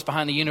 divine force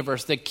behind the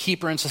universe, the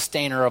keeper and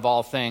sustainer of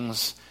all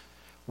things,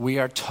 we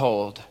are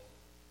told,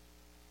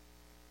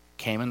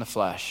 came in the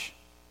flesh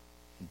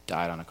and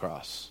died on a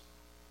cross.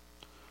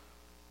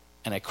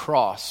 And a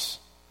cross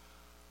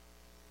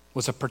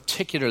was a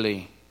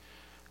particularly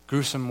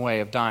gruesome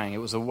way of dying. It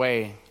was a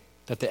way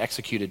that they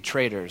executed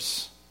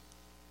traitors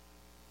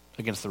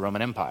against the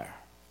Roman Empire.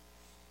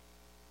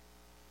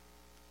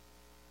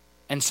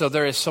 And so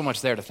there is so much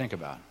there to think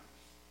about.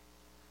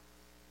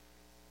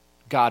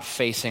 God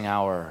facing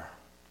our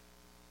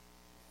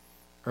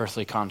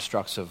earthly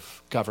constructs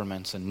of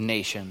governments and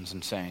nations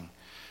and saying,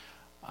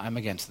 I'm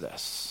against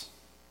this.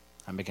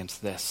 I'm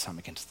against this. I'm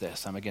against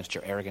this. I'm against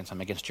your arrogance. I'm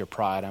against your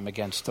pride. I'm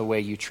against the way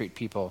you treat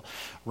people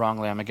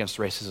wrongly. I'm against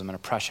racism and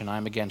oppression.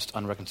 I'm against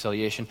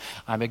unreconciliation.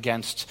 I'm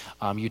against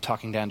you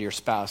talking down to your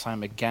spouse.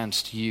 I'm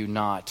against you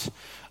not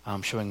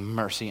showing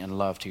mercy and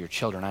love to your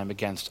children. I'm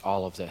against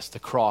all of this. The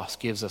cross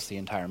gives us the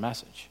entire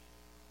message.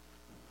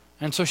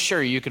 And so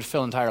sure, you could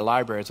fill entire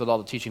libraries with all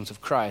the teachings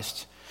of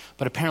Christ,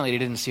 but apparently they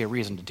didn't see a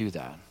reason to do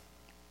that.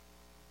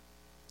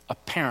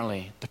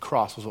 Apparently the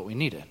cross was what we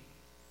needed.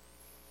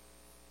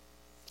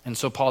 And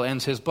so Paul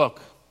ends his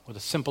book with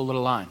a simple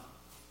little line.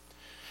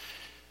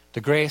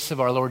 The grace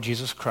of our Lord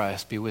Jesus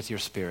Christ be with your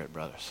spirit,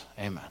 brothers.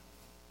 Amen.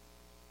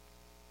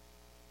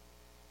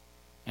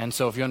 And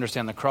so if you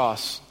understand the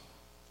cross,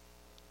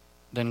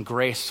 then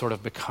grace sort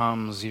of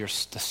becomes the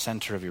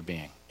center of your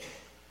being.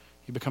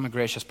 You become a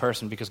gracious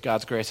person because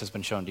God's grace has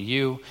been shown to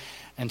you.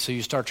 And so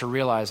you start to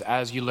realize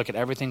as you look at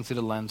everything through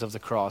the lens of the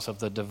cross, of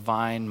the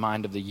divine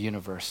mind of the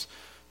universe,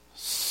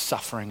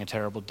 suffering a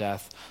terrible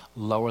death,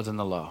 lower than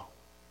the low.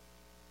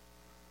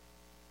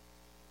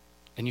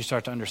 And you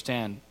start to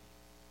understand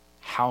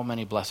how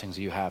many blessings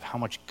you have, how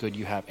much good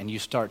you have, and you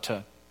start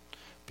to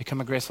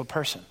become a graceful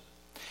person.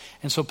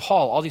 And so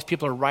Paul, all these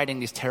people are writing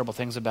these terrible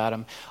things about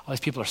him. All these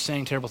people are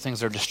saying terrible things.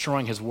 They're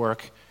destroying his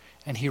work.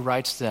 And he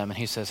writes them and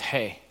he says,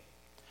 hey,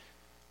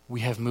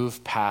 we have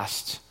moved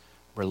past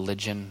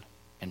religion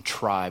and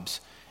tribes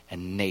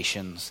and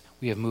nations.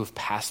 We have moved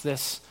past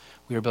this.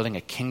 We are building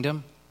a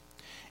kingdom.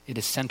 It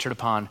is centered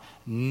upon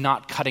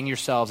not cutting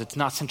yourselves. It's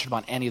not centered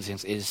upon any of these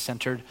things. It is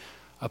centered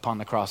upon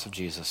the cross of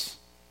Jesus.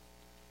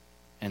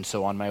 And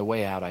so on my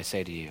way out, I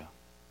say to you,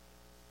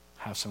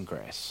 have some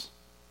grace.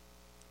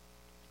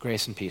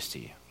 Grace and peace to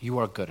you. You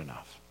are good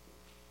enough.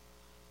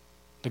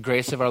 The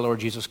grace of our Lord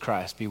Jesus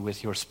Christ be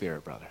with your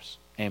spirit, brothers.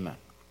 Amen.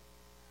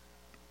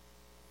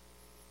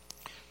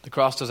 The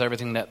cross does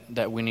everything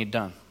that we need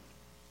done.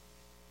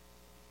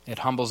 It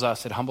humbles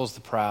us. It humbles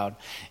the proud.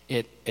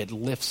 It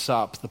lifts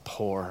up the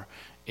poor.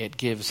 It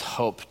gives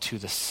hope to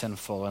the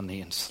sinful and the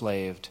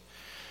enslaved.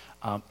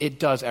 It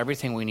does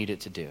everything we need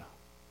it to do.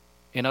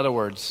 In other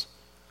words,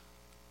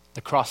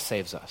 the cross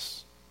saves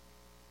us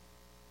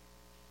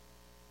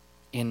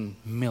in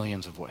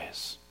millions of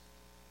ways.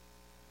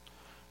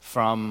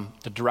 From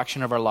the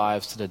direction of our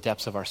lives to the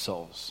depths of our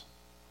souls.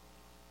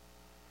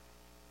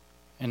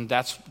 And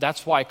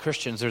that's why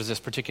Christians, there's this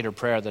particular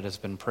prayer that has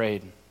been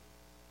prayed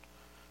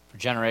for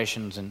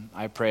generations, and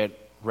I pray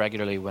it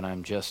regularly when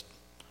I'm just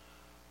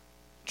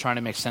trying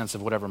to make sense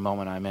of whatever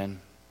moment I'm in.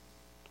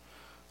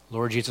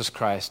 Lord Jesus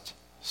Christ,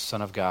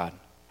 Son of God,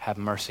 have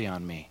mercy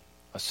on me,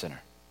 a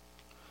sinner.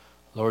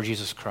 Lord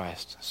Jesus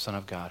Christ, Son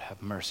of God,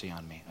 have mercy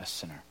on me, a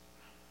sinner.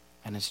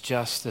 And it's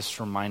just this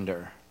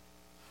reminder,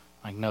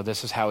 like, no,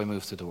 this is how we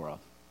move through the world.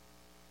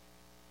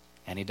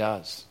 And he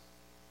does.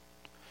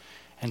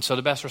 And so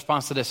the best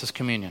response to this is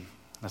communion.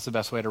 That's the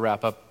best way to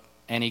wrap up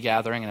any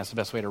gathering, and that's the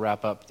best way to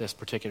wrap up this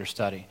particular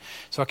study.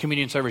 So our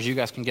communion servers, you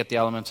guys can get the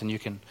elements, and you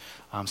can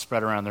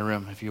spread around the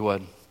room if you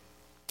would.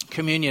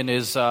 Communion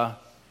is,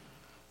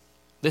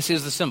 this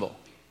is the symbol.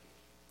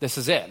 This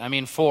is it. I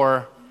mean,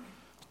 for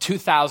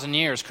 2,000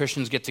 years,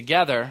 Christians get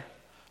together.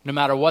 No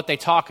matter what they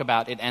talk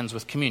about, it ends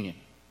with communion.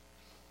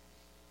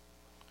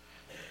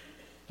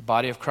 The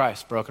body of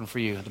Christ broken for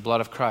you, the blood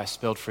of Christ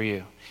spilled for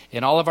you.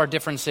 In all of our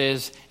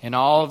differences, in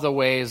all of the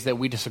ways that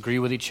we disagree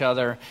with each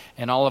other,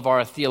 in all of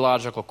our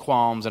theological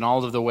qualms, in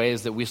all of the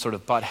ways that we sort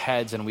of butt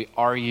heads and we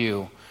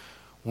argue,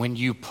 when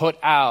you put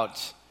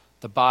out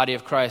the body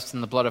of Christ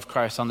and the blood of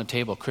Christ on the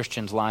table,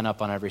 Christians line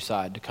up on every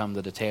side to come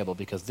to the table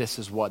because this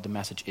is what the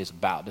message is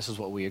about. This is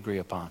what we agree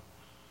upon.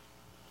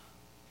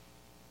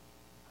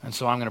 And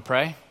so I'm going to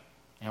pray,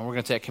 and we're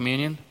going to take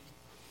communion.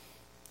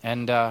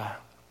 And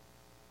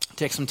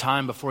take some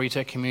time before you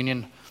take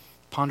communion,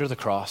 ponder the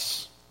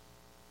cross.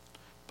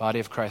 Body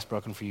of Christ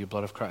broken for you,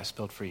 blood of Christ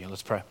spilled for you.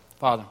 Let's pray.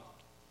 Father,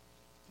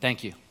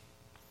 thank you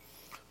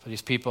for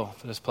these people,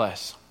 for this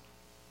place.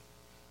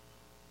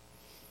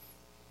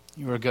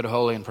 You are a good,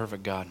 holy, and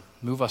perfect God.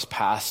 Move us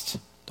past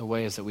the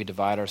ways that we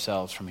divide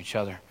ourselves from each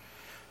other.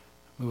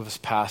 Move us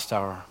past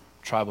our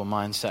tribal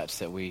mindsets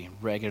that we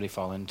regularly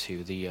fall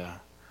into, the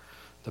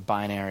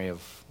binary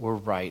of we're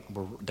right,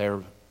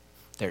 they're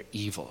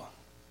evil.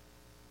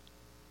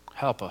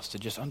 Help us to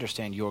just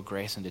understand your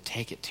grace and to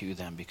take it to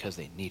them because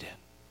they need it.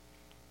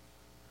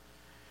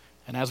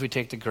 And as we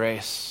take the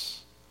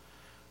grace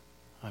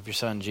of your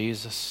Son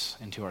Jesus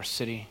into our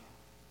city,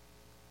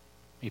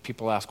 may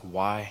people ask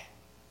why.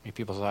 May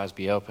people's eyes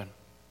be open.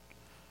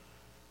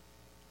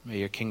 May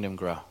your kingdom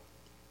grow.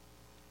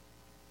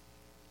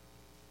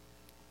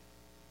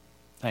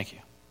 Thank you.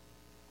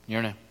 In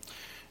your name.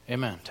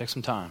 Amen. Take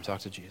some time. Talk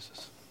to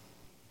Jesus.